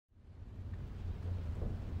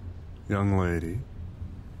Young lady,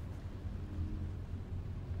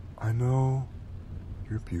 I know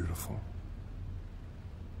you're beautiful.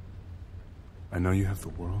 I know you have the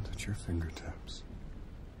world at your fingertips.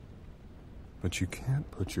 But you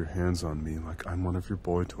can't put your hands on me like I'm one of your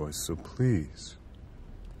boy toys, so please,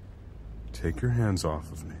 take your hands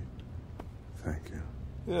off of me. Thank you.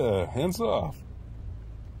 Yeah, hands off.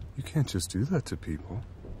 You can't just do that to people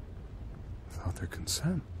without their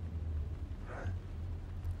consent, right?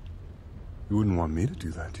 You wouldn't want me to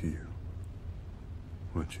do that to you,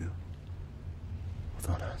 would you?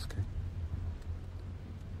 Without asking?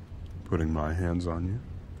 Putting my hands on you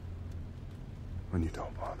when you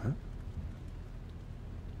don't want it?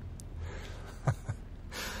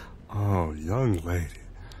 Oh, young lady,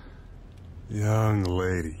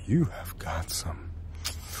 you have got some.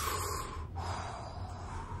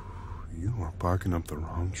 You are barking up the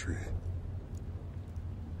wrong tree.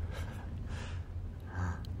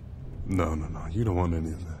 No, you don't want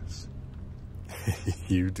any of this.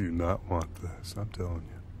 You do not want this, I'm telling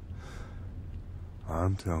you.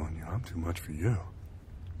 I'm telling you, I'm too much for you.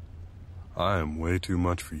 I am way too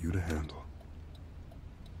much for you to handle.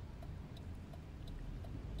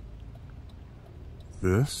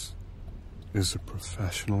 This is a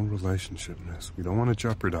professional relationship, miss. We don't want to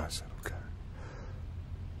jeopardize it, okay?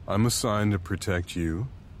 I'm assigned to protect you,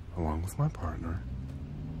 along with my partner.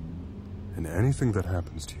 And anything that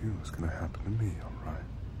happens to you is going to happen to me, all right?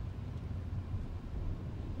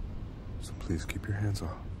 So please keep your hands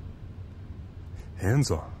off. Hands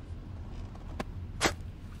off.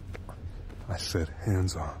 I said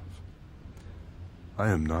hands off. I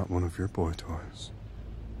am not one of your boy toys.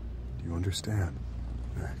 Do you understand?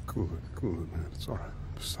 Hey, cool it, man. It's all right.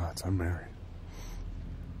 Besides, I'm married.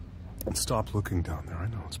 And stop looking down there. I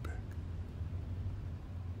know it's big.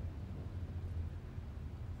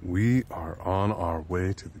 We are on our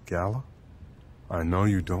way to the gala. I know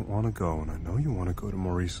you don't want to go, and I know you want to go to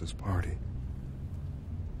Maurice's party.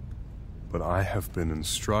 But I have been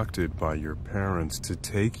instructed by your parents to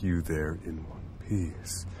take you there in one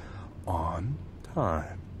piece, on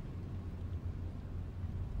time.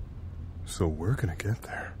 So we're gonna get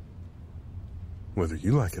there, whether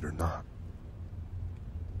you like it or not.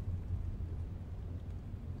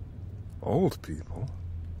 Old people?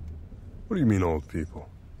 What do you mean, old people?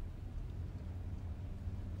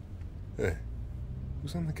 Hey,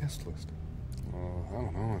 who's on the guest list? I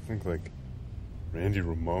don't know. I think like Randy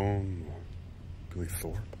Ramone, Billy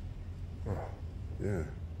Thorpe. Oh, yeah,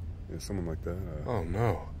 someone like that. Oh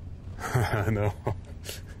no, I know.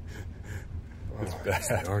 It's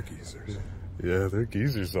bad. They are geezers. Yeah, they're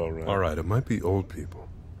geezers, all right. All right, it might be old people.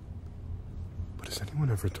 But has anyone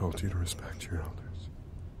ever told you to respect your elders?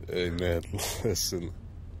 Hey, man, listen.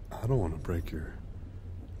 I don't want to break your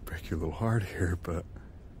little heart here, but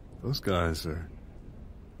those guys are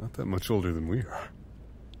not that much older than we are.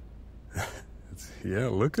 Yeah,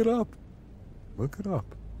 look it up. Look it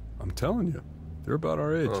up. I'm telling you, they're about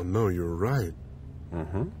our age. Oh, no, you're right.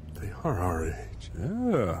 Mm-hmm. They are our age.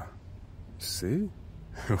 Yeah. See?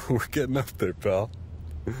 We're getting up there, pal.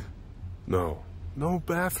 No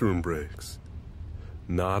bathroom breaks.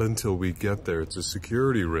 Not until we get there. It's a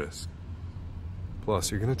security risk. Plus,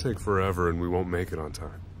 you're gonna take forever and we won't make it on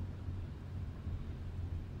time.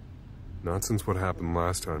 Not since what happened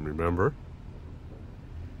last time, remember?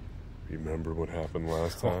 Remember what happened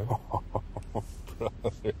last time? Oh,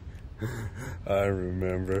 brother. I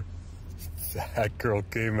remember. That girl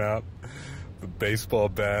came out, the baseball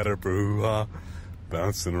bat or hoo-ha,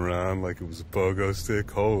 bouncing around like it was a pogo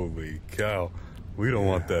stick. Holy cow. We don't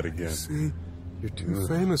want that again. See? You're too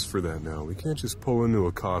famous for that now. We can't just pull into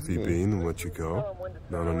a coffee bean and let you go.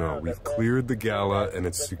 No. We've cleared the gala and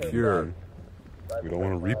it's secure. We don't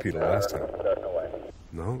want to repeat it last time.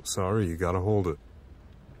 No, sorry, you gotta hold it.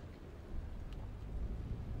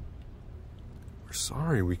 We're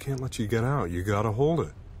sorry, we can't let you get out. You gotta hold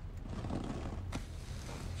it.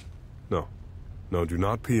 No, do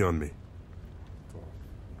not pee on me.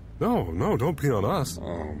 No, don't pee on us.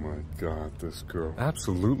 Oh my God, this girl.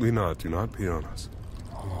 Absolutely not. Do not pee on us.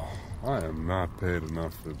 Oh, I am not paid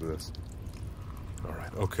enough for this. All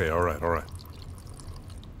right, okay, all right.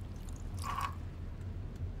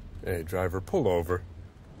 Hey, driver, pull over.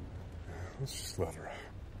 Let's just let her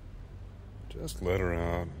out. Just let her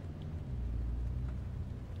out.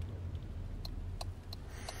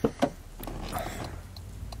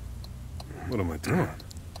 What am I doing?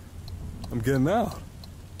 I'm getting out.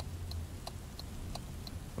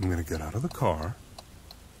 I'm gonna get out of the car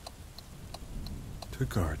to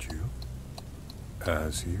guard you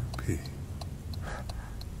as you pee.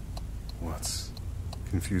 What's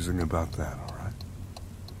confusing about that, all right?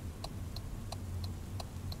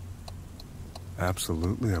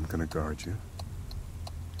 Absolutely, I'm gonna guard you.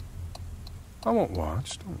 I won't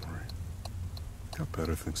watch, don't worry. Got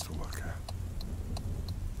better things to look at.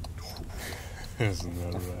 Isn't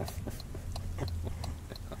that right?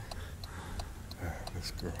 Yeah,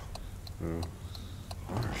 this girl.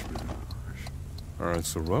 Harsh, man, harsh. Alright,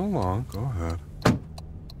 so run along, go ahead.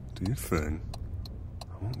 Do your thing.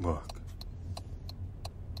 I won't look.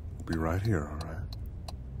 We'll be right here, alright?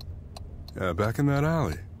 Yeah, back in that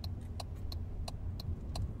alley.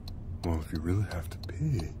 Well, if you really have to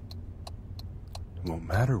pee, it won't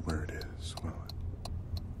matter where it is, will it?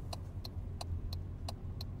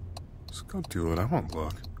 Just go do it, I won't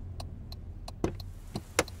look.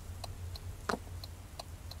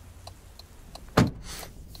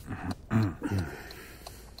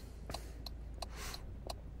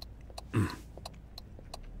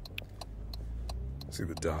 See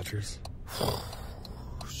the Dodgers?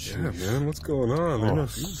 Yeah, man, what's going on? They're not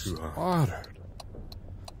too hot.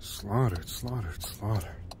 Slaughtered.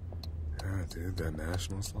 Yeah, dude, that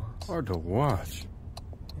Nationals loss. Hard to watch.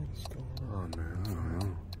 What is going on, man? I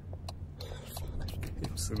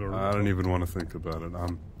don't know. I don't even want to think about it.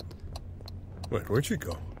 Wait, where'd you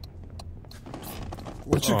go?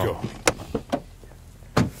 Where'd you go?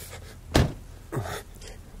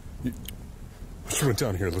 Let's run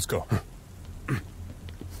down here. Let's go.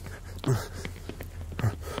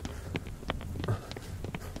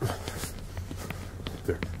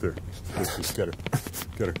 There. Just get her.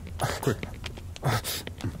 Quick.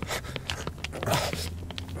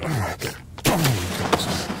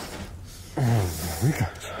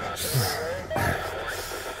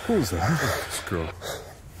 Who was that? This girl.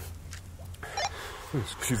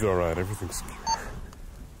 She's all right. Everything's secure.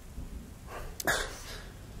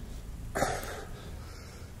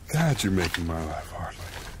 God, you're making my life hard.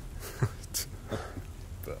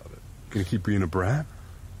 About it. Gonna keep being a brat?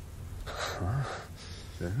 Huh?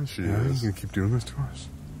 Yeah, she is. You gonna keep doing this to us?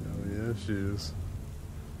 Oh, yeah, she is.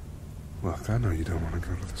 Look, I know you don't want to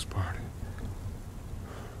go to this party.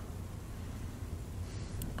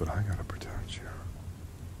 But I gotta protect you.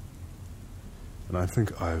 And I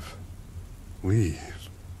think we've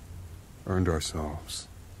earned ourselves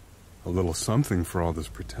a little something for all this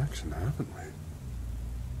protection, haven't we?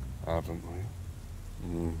 Haven't we?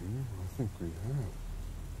 Mm-hmm, I think we have.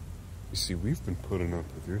 You see, we've been putting up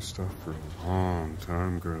with your stuff for a long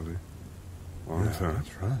time, girlie. Long time.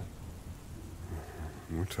 That's right.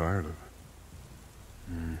 And we're tired of it.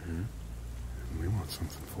 Mm-hmm. And we want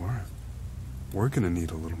something for it. We're gonna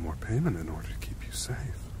need a little more payment in order to keep you safe.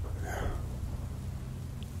 Yeah.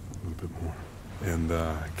 A little bit more. And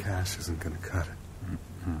cash isn't gonna cut it.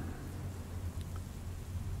 Mm-hmm.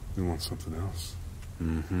 We want something else.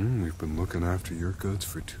 Mm-hmm. We've been looking after your goods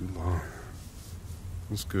for too long.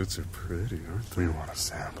 Those goods are pretty, aren't they? We want a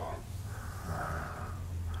sample.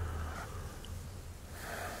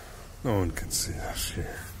 No one can see us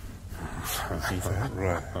here. Is that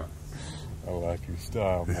right? I like your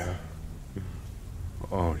style, man.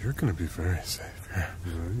 Oh, you're going to be very safe here.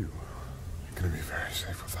 Yeah, you will. You're going to be very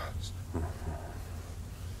safe with us.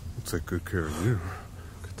 We'll take good care of you.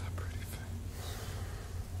 Look at that pretty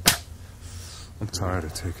face. I'm tired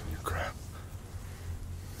of taking your crap.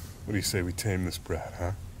 What do you say we tame this brat,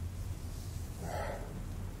 huh?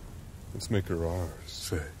 Let's make her ours.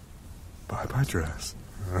 Say, bye-bye dress.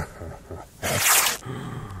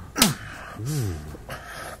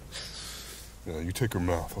 Yeah, you take her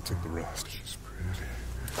mouth, I'll take the rest. She's pretty.